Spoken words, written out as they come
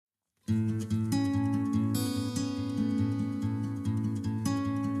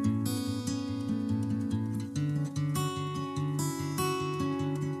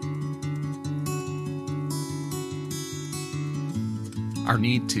Our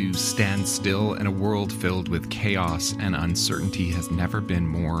need to stand still in a world filled with chaos and uncertainty has never been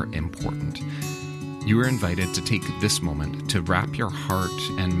more important. You are invited to take this moment to wrap your heart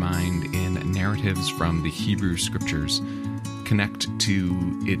and mind in narratives from the Hebrew Scriptures, connect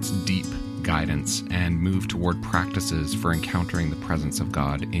to its deep guidance, and move toward practices for encountering the presence of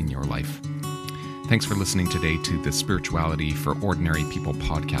God in your life. Thanks for listening today to the Spirituality for Ordinary People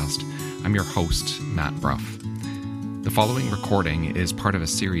podcast. I'm your host, Matt Bruff. The following recording is part of a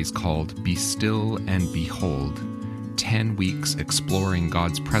series called Be Still and Behold, 10 weeks exploring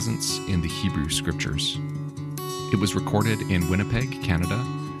God's presence in the Hebrew Scriptures. It was recorded in Winnipeg, Canada,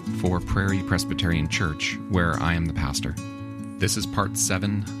 for Prairie Presbyterian Church, where I am the pastor. This is Part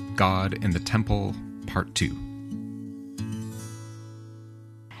 7, God in the Temple, Part 2.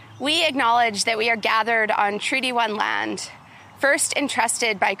 We acknowledge that we are gathered on Treaty 1 land, first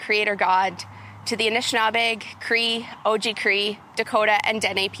entrusted by Creator God to the Anishinaabeg, Cree, Oji-Cree, Dakota, and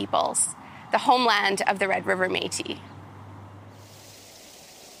Dene peoples, the homeland of the Red River Métis.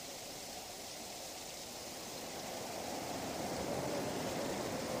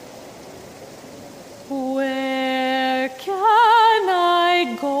 Where can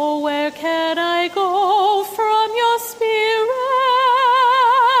I go? Where can I go from your spirit?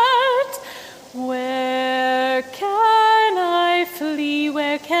 Where can I flee?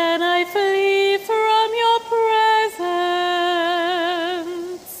 Where can I flee from your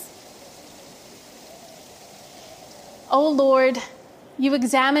presence? O Lord, you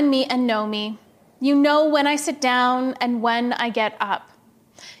examine me and know me. You know when I sit down and when I get up.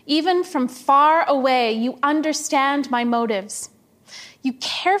 Even from far away, you understand my motives. You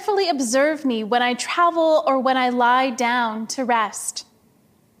carefully observe me when I travel or when I lie down to rest.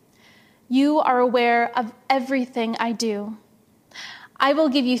 You are aware of everything I do. I will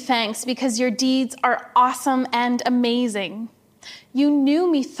give you thanks because your deeds are awesome and amazing. You knew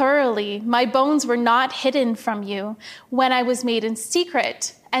me thoroughly. My bones were not hidden from you when I was made in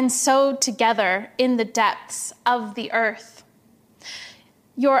secret and sewed together in the depths of the earth.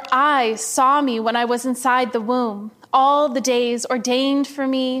 Your eyes saw me when I was inside the womb. All the days ordained for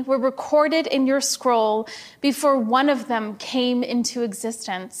me were recorded in your scroll before one of them came into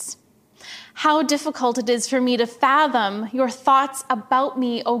existence. How difficult it is for me to fathom your thoughts about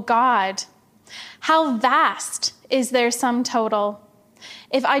me, O God. How vast is their sum total.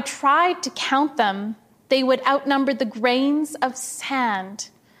 If I tried to count them, they would outnumber the grains of sand.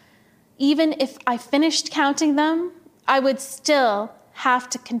 Even if I finished counting them, I would still have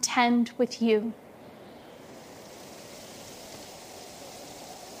to contend with you.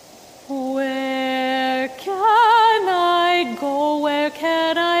 Where can I go? Where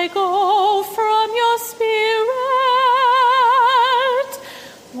can I go from your spirit?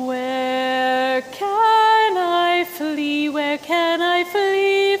 Where can I flee? Where can I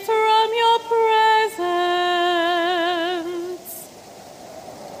flee from your presence?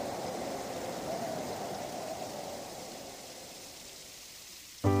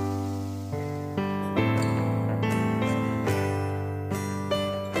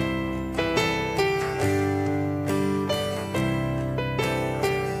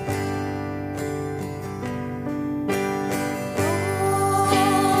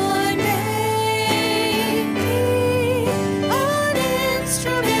 Lord, make me an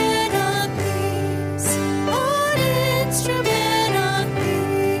instrument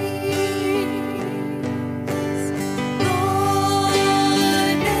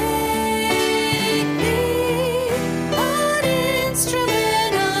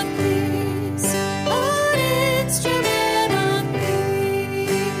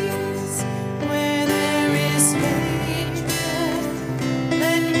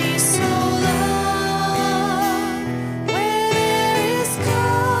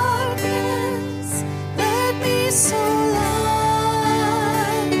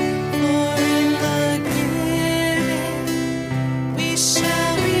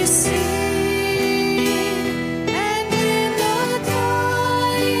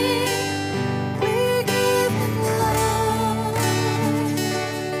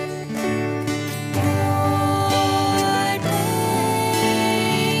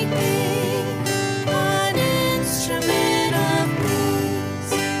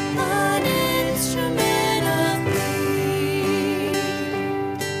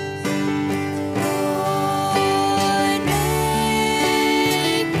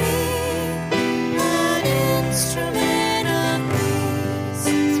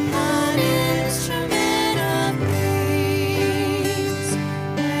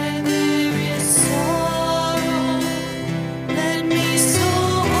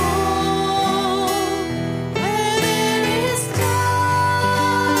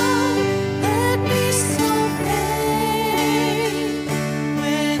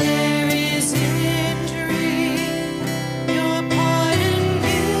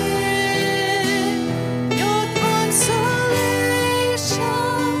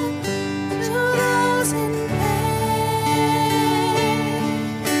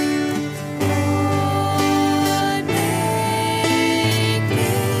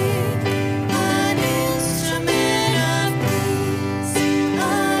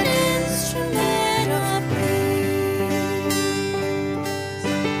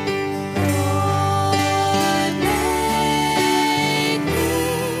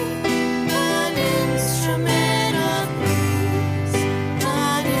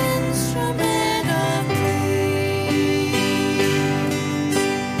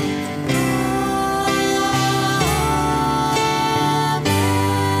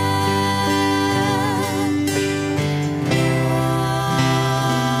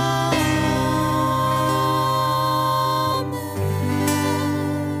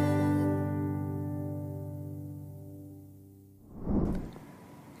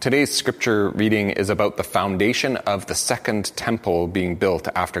Today's scripture reading is about the foundation of the second temple being built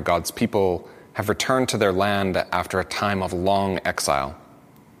after God's people have returned to their land after a time of long exile.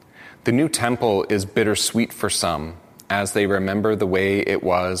 The new temple is bittersweet for some as they remember the way it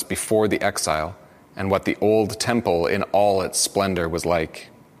was before the exile and what the old temple in all its splendor was like.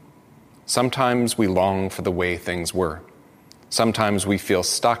 Sometimes we long for the way things were. Sometimes we feel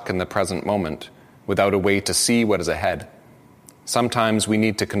stuck in the present moment without a way to see what is ahead. Sometimes we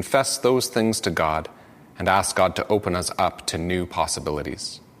need to confess those things to God and ask God to open us up to new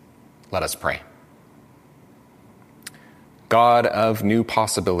possibilities. Let us pray. God of new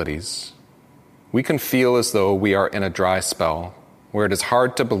possibilities, we can feel as though we are in a dry spell where it is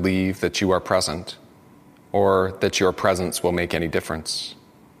hard to believe that you are present or that your presence will make any difference.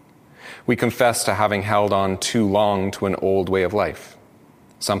 We confess to having held on too long to an old way of life,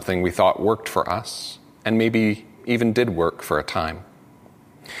 something we thought worked for us and maybe even did work for a time.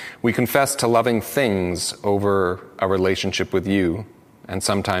 We confess to loving things over a relationship with you, and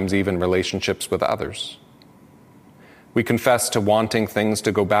sometimes even relationships with others. We confess to wanting things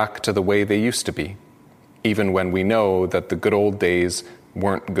to go back to the way they used to be, even when we know that the good old days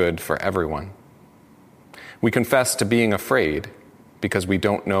weren't good for everyone. We confess to being afraid because we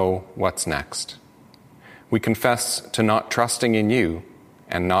don't know what's next. We confess to not trusting in you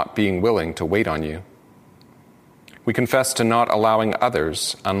and not being willing to wait on you. We confess to not allowing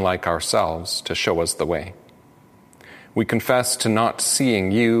others, unlike ourselves, to show us the way. We confess to not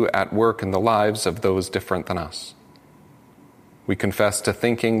seeing you at work in the lives of those different than us. We confess to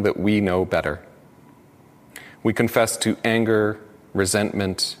thinking that we know better. We confess to anger,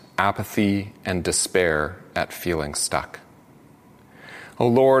 resentment, apathy, and despair at feeling stuck. O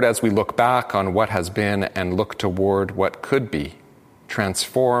Lord, as we look back on what has been and look toward what could be,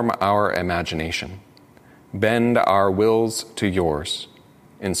 transform our imagination. Bend our wills to yours.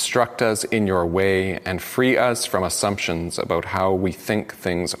 Instruct us in your way and free us from assumptions about how we think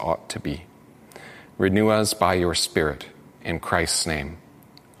things ought to be. Renew us by your Spirit. In Christ's name,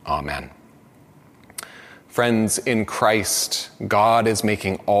 amen. Friends, in Christ, God is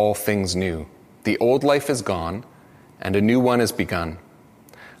making all things new. The old life is gone, and a new one is begun.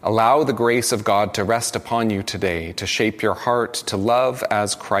 Allow the grace of God to rest upon you today, to shape your heart to love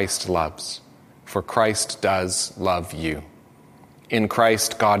as Christ loves. For Christ does love you. In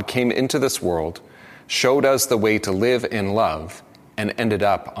Christ, God came into this world, showed us the way to live in love, and ended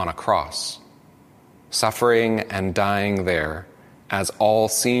up on a cross. Suffering and dying there, as all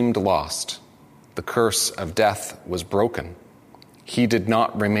seemed lost, the curse of death was broken. He did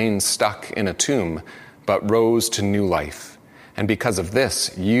not remain stuck in a tomb, but rose to new life. And because of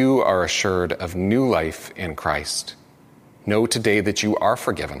this, you are assured of new life in Christ. Know today that you are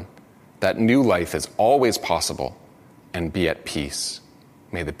forgiven, that new life is always possible, and be at peace.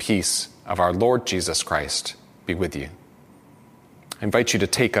 May the peace of our Lord Jesus Christ be with you. I invite you to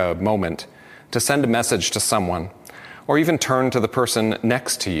take a moment to send a message to someone, or even turn to the person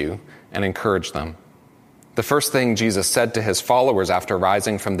next to you and encourage them. The first thing Jesus said to his followers after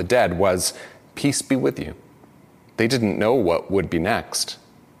rising from the dead was, "Peace be with you." They didn't know what would be next,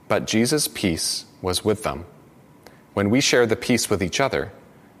 but Jesus' peace was with them. When we share the peace with each other,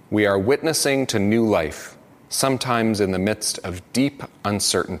 we are witnessing to new life, sometimes in the midst of deep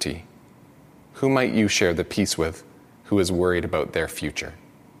uncertainty. Who might you share the peace with who is worried about their future?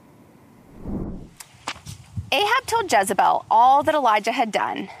 Ahab told Jezebel all that Elijah had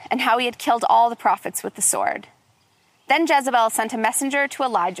done and how he had killed all the prophets with the sword. Then Jezebel sent a messenger to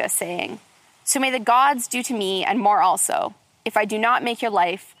Elijah saying, "So may the gods do to me and more also, if I do not make your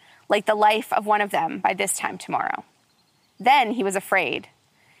life like the life of one of them by this time tomorrow." Then he was afraid.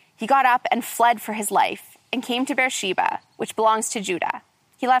 He got up and fled for his life and came to Beersheba, which belongs to Judah.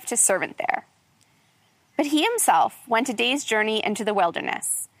 He left his servant there. But he himself went a day's journey into the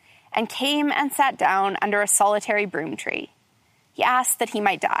wilderness and came and sat down under a solitary broom tree. He asked that he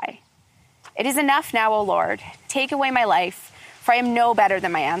might die. "It is enough now, O Lord. Take away my life, for I am no better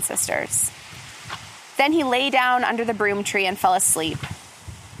than my ancestors." Then he lay down under the broom tree and fell asleep.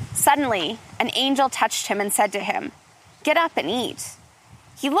 Suddenly, an angel touched him and said to him, "Get up and eat."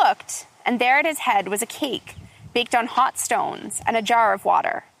 He looked, and there at his head was a cake baked on hot stones and a jar of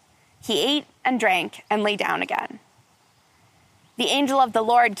water. He ate and drank and lay down again. The angel of the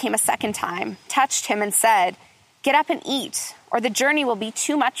Lord came a second time, touched him and said, "Get up and eat, or the journey will be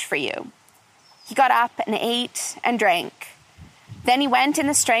too much for you." He got up and ate and drank. Then he went in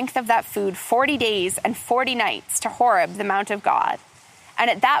the strength of that food 40 days and 40 nights to Horeb, the mount of God. And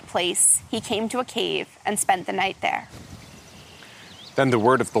at that place he came to a cave and spent the night there. Then the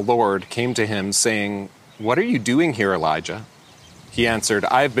word of the Lord came to him, saying, "What are you doing here, Elijah?" He answered,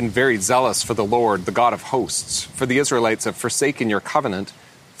 I have been very zealous for the Lord, the God of hosts, for the Israelites have forsaken your covenant,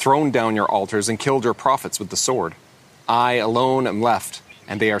 thrown down your altars, and killed your prophets with the sword. I alone am left,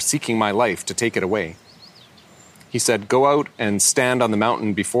 and they are seeking my life to take it away. He said, Go out and stand on the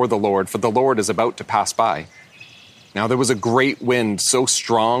mountain before the Lord, for the Lord is about to pass by. Now there was a great wind, so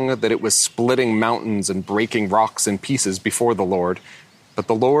strong that it was splitting mountains and breaking rocks in pieces before the Lord, but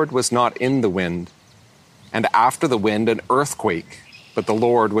the Lord was not in the wind. And after the wind, an earthquake, but the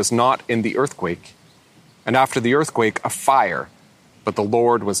Lord was not in the earthquake. And after the earthquake, a fire, but the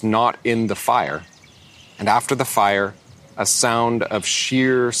Lord was not in the fire. And after the fire, a sound of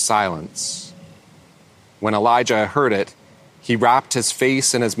sheer silence. When Elijah heard it, he wrapped his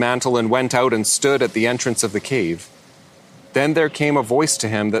face in his mantle and went out and stood at the entrance of the cave. Then there came a voice to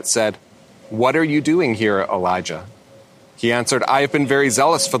him that said, What are you doing here, Elijah? He answered, I have been very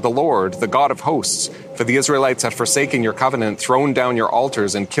zealous for the Lord, the God of hosts, for the Israelites have forsaken your covenant, thrown down your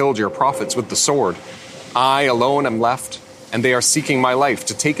altars, and killed your prophets with the sword. I alone am left, and they are seeking my life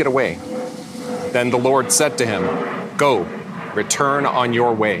to take it away. Then the Lord said to him, Go, return on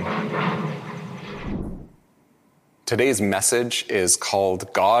your way. Today's message is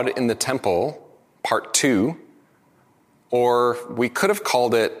called God in the Temple, Part 2, or we could have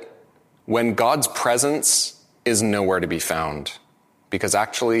called it When God's Presence is Nowhere to be Found. Because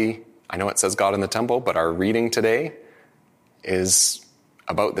actually, I know it says God in the temple, but our reading today is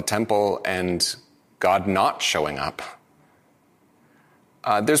about the temple and God not showing up.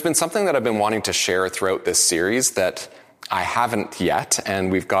 There's been something that I've been wanting to share throughout this series that I haven't yet,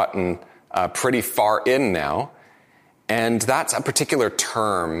 and we've gotten pretty far in now. And that's a particular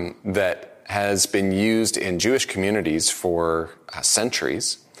term that has been used in Jewish communities for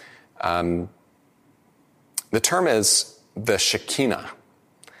centuries. The term is the Shekinah,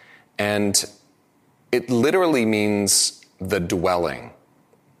 and it literally means the dwelling.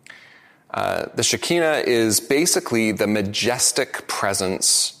 The Shekinah is basically the majestic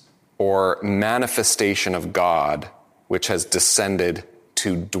presence or manifestation of God, which has descended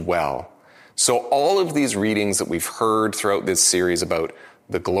to dwell. So all of these readings that we've heard throughout this series about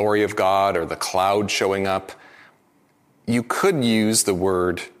the glory of God or the cloud showing up, you could use the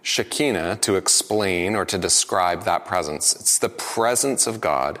word Shekinah to explain or to describe that presence. It's the presence of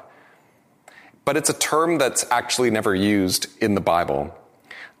God, but it's a term that's actually never used in the Bible.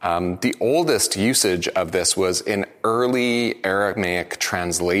 The oldest usage of this was in early Aramaic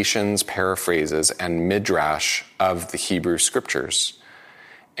translations, paraphrases, and midrash of the Hebrew scriptures.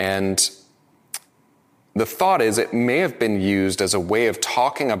 And the thought is it may have been used as a way of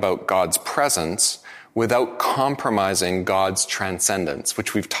talking about God's presence without compromising God's transcendence,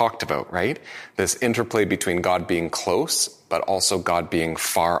 which we've talked about, right? This interplay between God being close, but also God being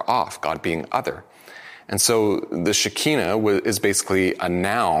far off, God being other. And so the Shekinah is basically a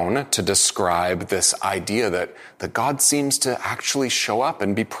noun to describe this idea that God seems to actually show up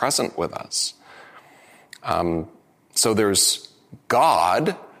and be present with us. So there's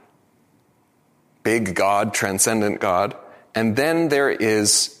God, big God, transcendent God, and then there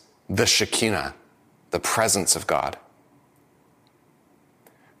is the Shekinah, the presence of God.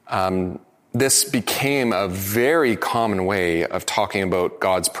 This became a very common way of talking about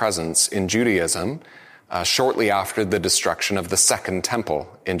God's presence in Judaism shortly after the destruction of the Second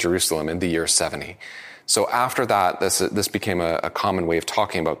Temple in Jerusalem in the year 70. So after that, this became a common way of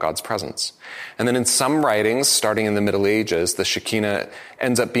talking about God's presence. And then in some writings, starting in the Middle Ages, the Shekinah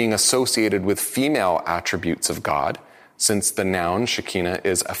ends up being associated with female attributes of God, since the noun Shekinah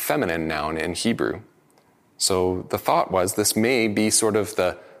is a feminine noun in Hebrew. So the thought was this may be sort of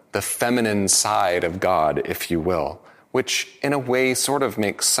the feminine side of God, if you will, which in a way sort of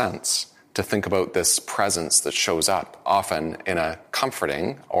makes sense to think about this presence that shows up often in a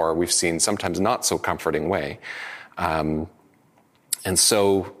comforting, or we've seen sometimes not so comforting way. And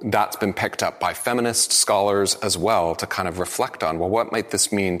so that's been picked up by feminist scholars as well to kind of reflect on, well, what might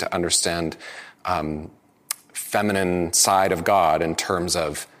this mean to understand feminine side of God in terms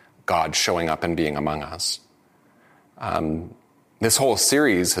of God showing up and being among us? This whole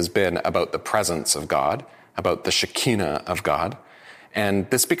series has been about the presence of God, about the Shekinah of God, and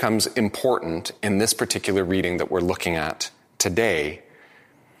this becomes important in this particular reading that we're looking at today.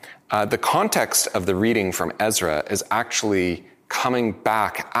 The context of the reading from Ezra is actually coming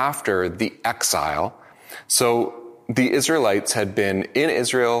back after the exile. So the Israelites had been in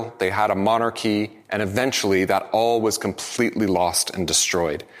Israel, they had a monarchy, and eventually that all was completely lost and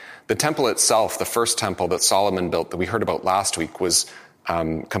destroyed. The temple itself, the first temple that Solomon built that we heard about last week, was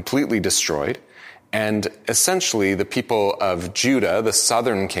completely destroyed. And essentially, the people of Judah, the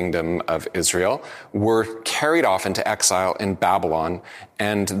southern kingdom of Israel, were carried off into exile in Babylon,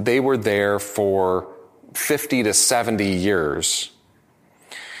 and they were there for 50 to 70 years.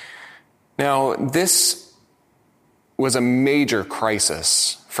 Now, this was a major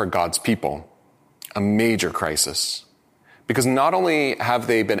crisis for God's people, a major crisis. Because not only have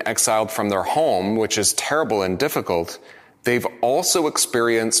they been exiled from their home, which is terrible and difficult, they've also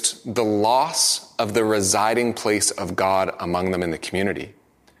experienced the loss of the residing place of God among them in the community.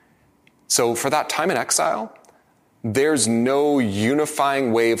 So for that time in exile, there's no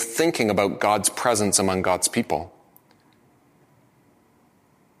unifying way of thinking about God's presence among God's people.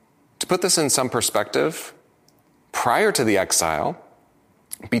 To put this in some perspective, prior to the exile,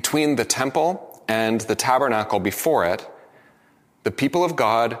 between the temple and the tabernacle before it, the people of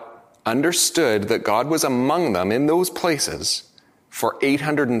God understood that God was among them in those places for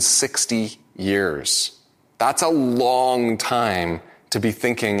 860 years. That's a long time to be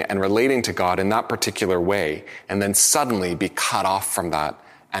thinking and relating to God in that particular way, and then suddenly be cut off from that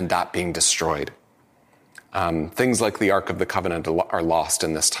and that being destroyed. Things like the Ark of the Covenant are lost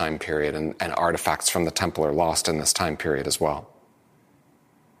in this time period, and artifacts from the temple are lost in this time period as well.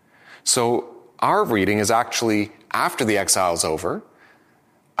 So our reading is actually after the exile is over.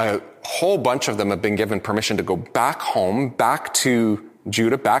 A whole bunch of them have been given permission to go back home, back to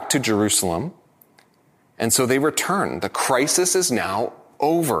Judah, back to Jerusalem. And so they return. The crisis is now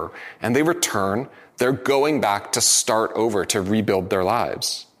over. And they return. They're going back to start over, to rebuild their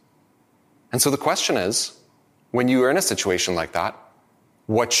lives. And so the question is, when you are in a situation like that,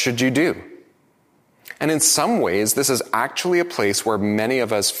 what should you do? And in some ways, this is actually a place where many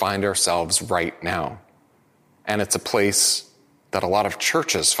of us find ourselves right now. And it's a place that a lot of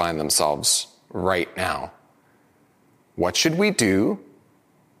churches find themselves right now. What should we do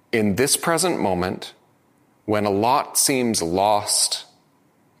in this present moment when a lot seems lost,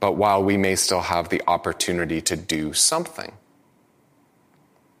 but while we may still have the opportunity to do something?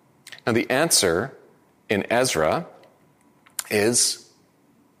 Now, the answer in Ezra is,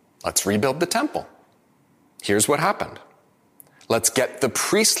 let's rebuild the temple. Here's what happened. Let's get the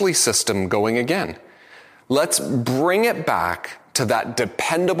priestly system going again. Let's bring it back to that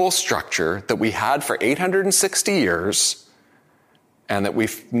dependable structure that we had for 860 years and that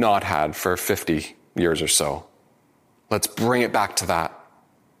we've not had for 50 years or so. Let's bring it back to that.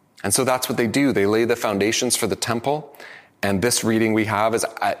 And so that's what they do. They lay the foundations for the temple. And this reading we have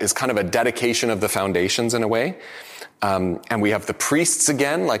is kind of a dedication of the foundations in a way. And we have the priests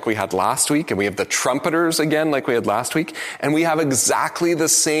again, like we had last week, and we have the trumpeters again, like we had last week, and we have exactly the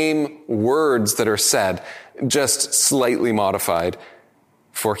same words that are said, just slightly modified.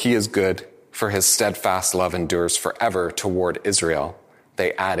 For he is good, for his steadfast love endures forever toward Israel.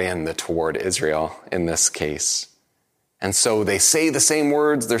 They add in the toward Israel in this case. And so they say the same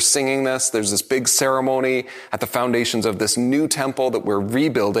words, they're singing this, there's this big ceremony at the foundations of this new temple that we're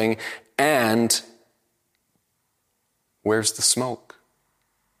rebuilding, and where's the smoke?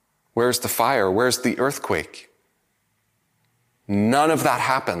 Where's the fire? Where's the earthquake? None of that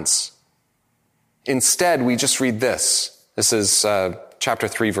happens. Instead, we just read this. This is chapter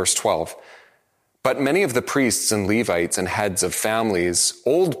 3, verse 12. But many of the priests and Levites and heads of families,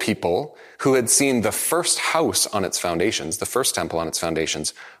 old people who had seen the first house on its foundations, the first temple on its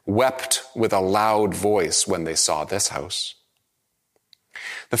foundations, wept with a loud voice when they saw this house.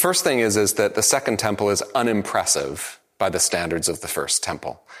 The first thing is that the second temple is unimpressive by the standards of the first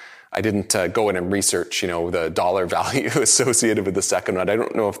temple. I didn't go in and research, the dollar value associated with the second one. I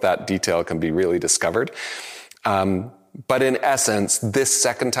don't know if that detail can be really discovered. But in essence, this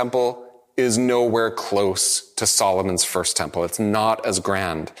second temple is nowhere close to Solomon's first temple. It's not as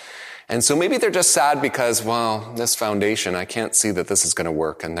grand. And so maybe they're just sad because, this foundation, I can't see that this is going to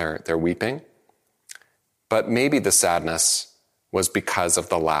work, and they're weeping. But maybe the sadness was because of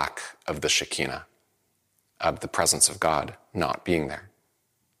the lack of the Shekinah, of the presence of God not being there.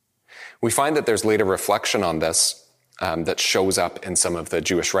 We find that there's later reflection on this that shows up in some of the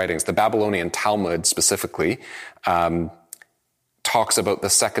Jewish writings. The Babylonian Talmud specifically talks about the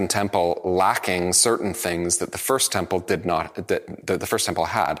second temple lacking certain things that the first temple did not, that the first temple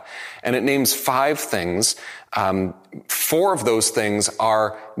had. And it names 5 things. 4 of those things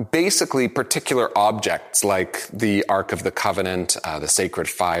are basically particular objects like the Ark of the Covenant, the sacred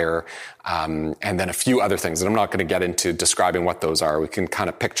fire, and then a few other things. And I'm not going to get into describing what those are. We can kind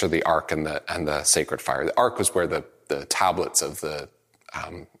of picture the Ark and the sacred fire. The Ark was where the tablets of the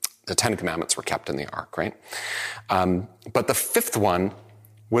 10 Commandments were kept in the Ark, right? But the 5th one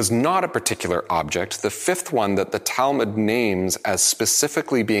was not a particular object. The fifth one that the Talmud names as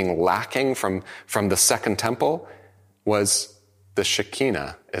specifically being lacking from the second temple was the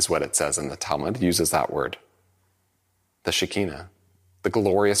Shekinah, is what it says in the Talmud. It uses that word. The Shekinah, the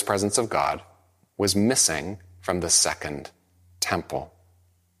glorious presence of God, was missing from the second temple.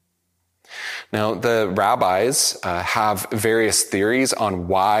 Now, the rabbis have various theories on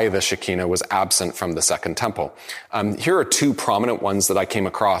why the Shekinah was absent from the second temple. Here are two prominent ones that I came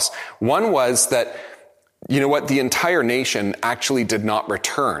across. One was that, the entire nation actually did not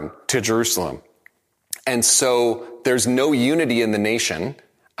return to Jerusalem. And so there's no unity in the nation.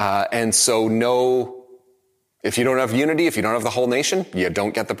 If you don't have unity, if you don't have the whole nation, you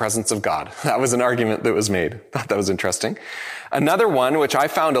don't get the presence of God. That was an argument that was made. I thought that was interesting. Another one, which I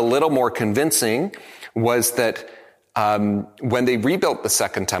found a little more convincing, was that when they rebuilt the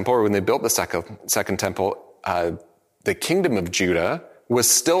second temple, or when they built the second temple, the kingdom of Judah was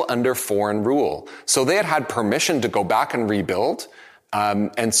still under foreign rule. So they had permission to go back and rebuild,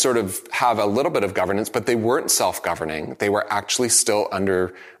 and sort of have a little bit of governance, but they weren't self-governing. They were actually still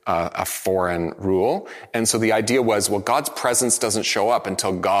under a foreign rule. And so the idea was, well, God's presence doesn't show up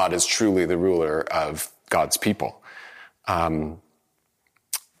until God is truly the ruler of God's people. I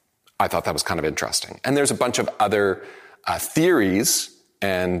thought that was kind of interesting. And there's a bunch of other theories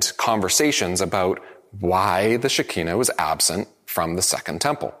and conversations about why the Shekinah was absent from the second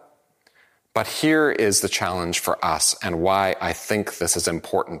temple. But here is the challenge for us, and why I think this is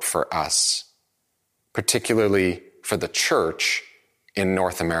important for us, particularly for the church in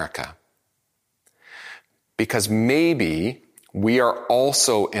North America. Because maybe we are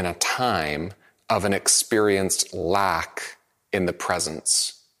also in a time of an experienced lack in the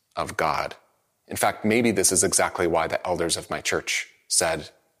presence of God. In fact, maybe this is exactly why the elders of my church said,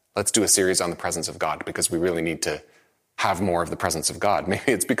 let's do a series on the presence of God, because we really need to have more of the presence of God. Maybe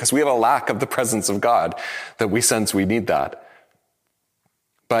it's because we have a lack of the presence of God that we sense we need that.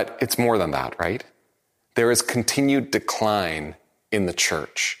 But it's more than that, right? There is continued decline in the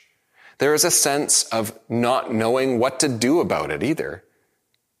church. There is a sense of not knowing what to do about it either.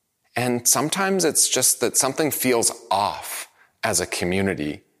 And sometimes it's just that something feels off as a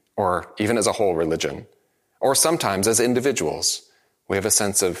community, or even as a whole religion. Or sometimes as individuals, we have a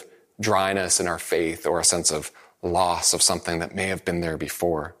sense of dryness in our faith, or a sense of loss of something that may have been there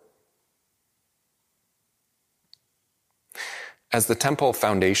before. As the temple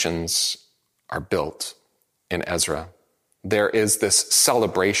foundations are built in Ezra, there is this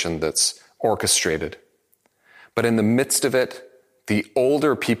celebration that's orchestrated. But in the midst of it, the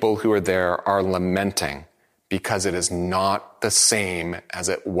older people who are there are lamenting because it is not the same as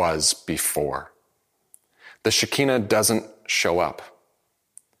it was before. The Shekinah doesn't show up.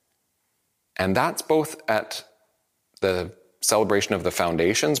 And that's both at the celebration of the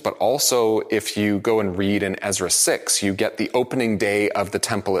foundations, but also if you go and read in Ezra 6, you get the opening day of the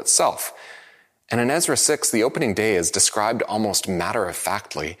temple itself. And in Ezra 6, the opening day is described almost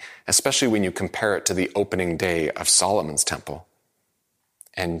matter-of-factly, especially when you compare it to the opening day of Solomon's temple.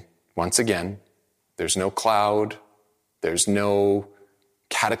 And once again, there's no cloud, there's no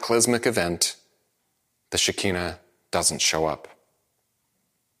cataclysmic event. The Shekinah doesn't show up.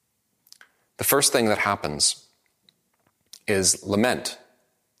 The first thing that happens is lament.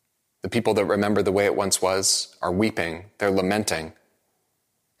 The people that remember the way it once was are weeping, they're lamenting.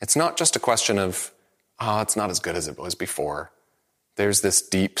 It's not just a question of, it's not as good as it was before. There's this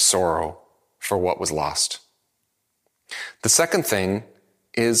deep sorrow for what was lost. The second thing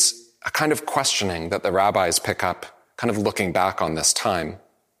is a kind of questioning that the rabbis pick up, kind of looking back on this time.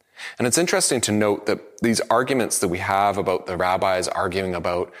 And it's interesting to note that these arguments that we have about the rabbis arguing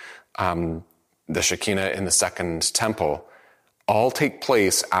about the Shekinah in the second temple all take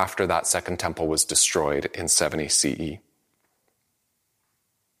place after that second temple was destroyed in 70 CE.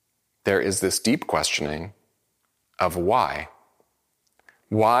 There is this deep questioning of why.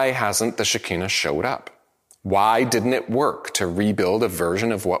 Why hasn't the Shekinah showed up? Why didn't it work to rebuild a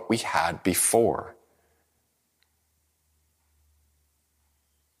version of what we had before?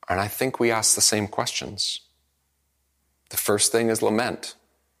 And I think we ask the same questions. The first thing is lament,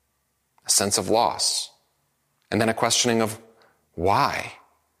 a sense of loss, and then a questioning of why?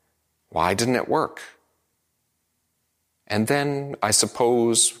 Why didn't it work? And then I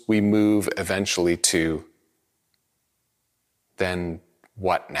suppose we move eventually to, then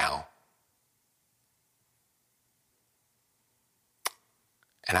what now?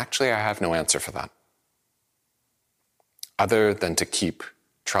 And actually I have no answer for that, other than to keep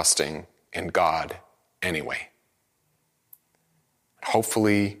trusting in God anyway.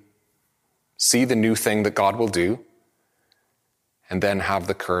 Hopefully see the new thing that God will do, and then have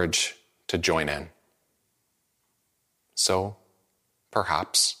the courage to join in. So,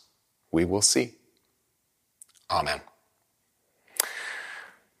 perhaps we will see. Amen.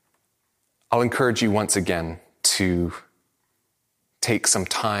 I'll encourage you once again to take some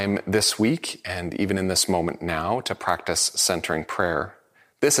time this week and even in this moment now to practice centering prayer.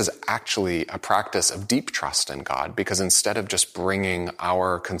 This is actually a practice of deep trust in God, because instead of just bringing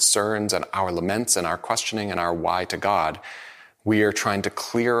our concerns and our laments and our questioning and our why to God, we are trying to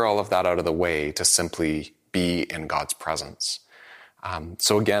clear all of that out of the way to simply be in God's presence.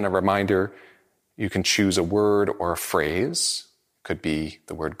 So again, a reminder, you can choose a word or a phrase. Could be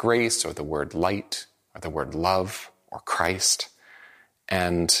the word grace or the word light or the word love or Christ.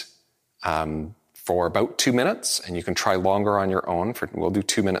 And for about 2 minutes, and you can try longer on your own, we'll do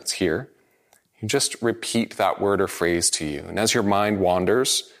 2 minutes here, you just repeat that word or phrase to you. And as your mind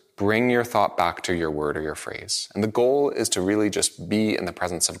wanders, bring your thought back to your word or your phrase. And the goal is to really just be in the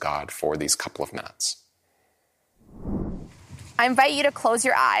presence of God for these couple of minutes. I invite you to close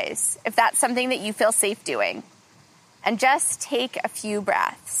your eyes if that's something that you feel safe doing. And just take a few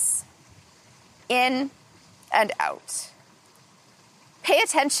breaths in and out. Pay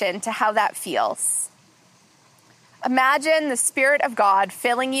attention to how that feels. Imagine the Spirit of God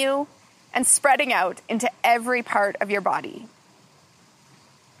filling you and spreading out into every part of your body.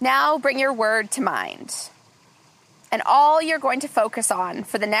 Now bring your word to mind. And all you're going to focus on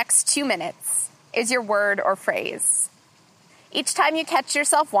for the next 2 minutes is your word or phrase. Each time you catch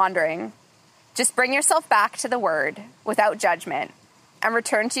yourself wandering, just bring yourself back to the word without judgment and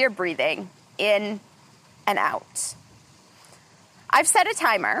return to your breathing in and out. I've set a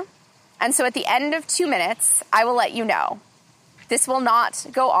timer, and so at the end of 2 minutes, I will let you know. This will not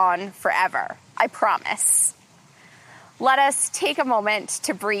go on forever, I promise. Let us take a moment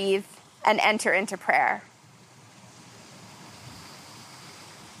to breathe and enter into prayer.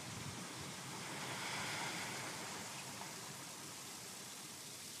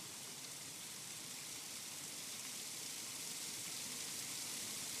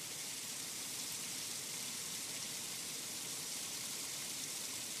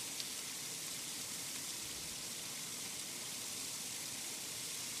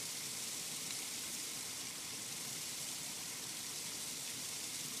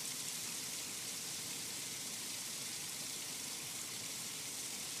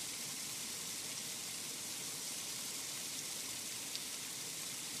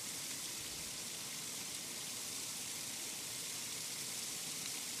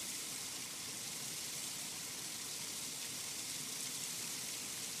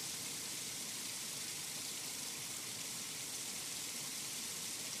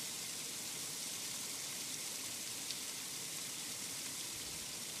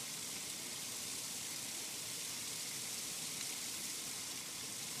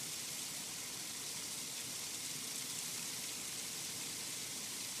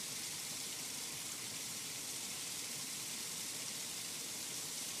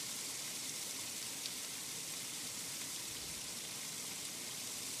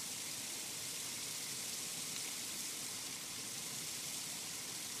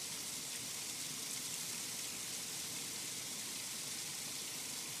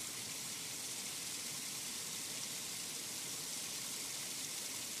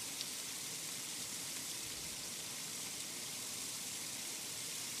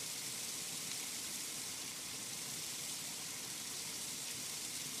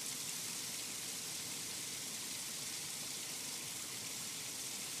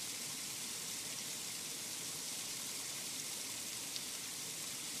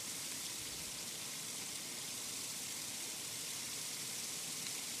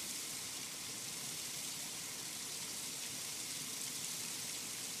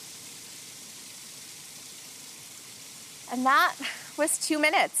 And that was 2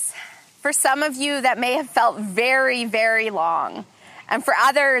 minutes. For some of you, that may have felt very, very long. And for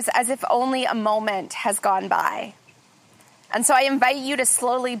others, as if only a moment has gone by. And so I invite you to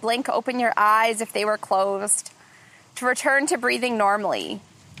slowly blink open your eyes if they were closed, to return to breathing normally,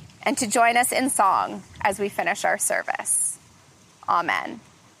 and to join us in song as we finish our service. Amen.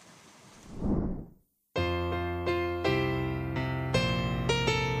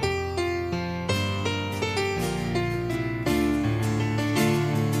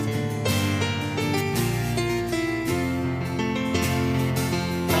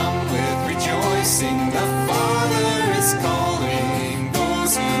 Sing, the Father is calling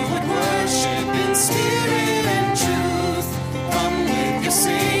those who would worship in spirit and truth. Come with your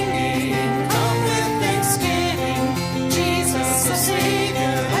singing, come with thanksgiving. Jesus the Savior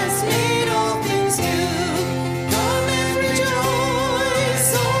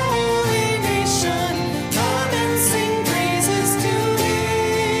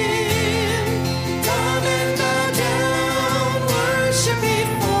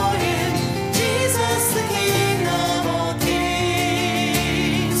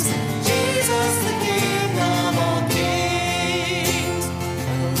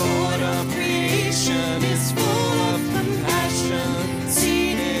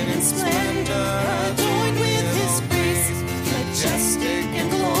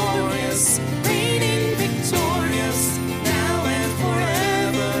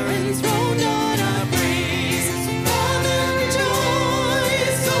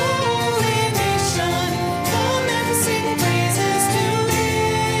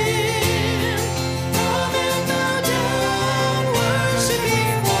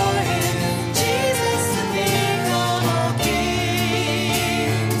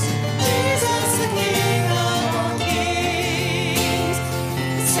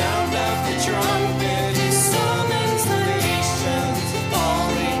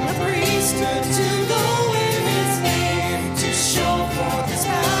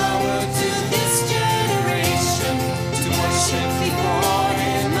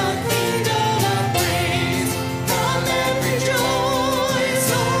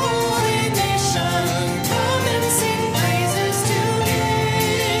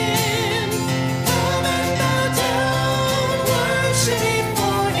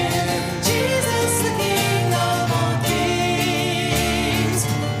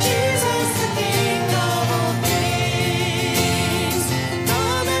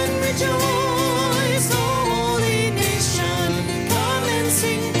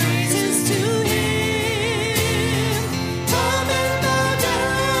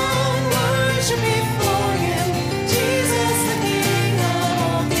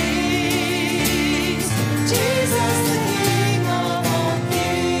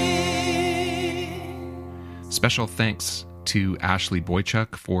Special thanks to Ashley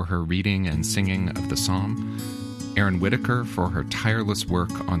Boychuk for her reading and singing of the psalm, Aaron Whitaker for her tireless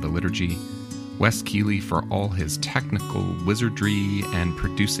work on the liturgy, Wes Keeley for all his technical wizardry and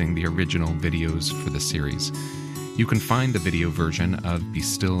producing the original videos for the series. You can find the video version of Be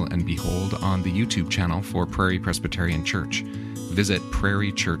Still and Behold on the YouTube channel for Prairie Presbyterian Church. Visit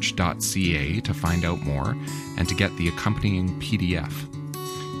prairiechurch.ca to find out more and to get the accompanying PDF.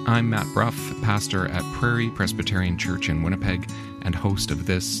 I'm Matt Bruff, pastor at Prairie Presbyterian Church in Winnipeg and host of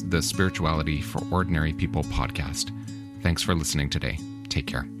this, the Spirituality for Ordinary People podcast. Thanks for listening today. Take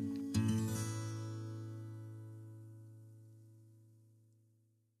care.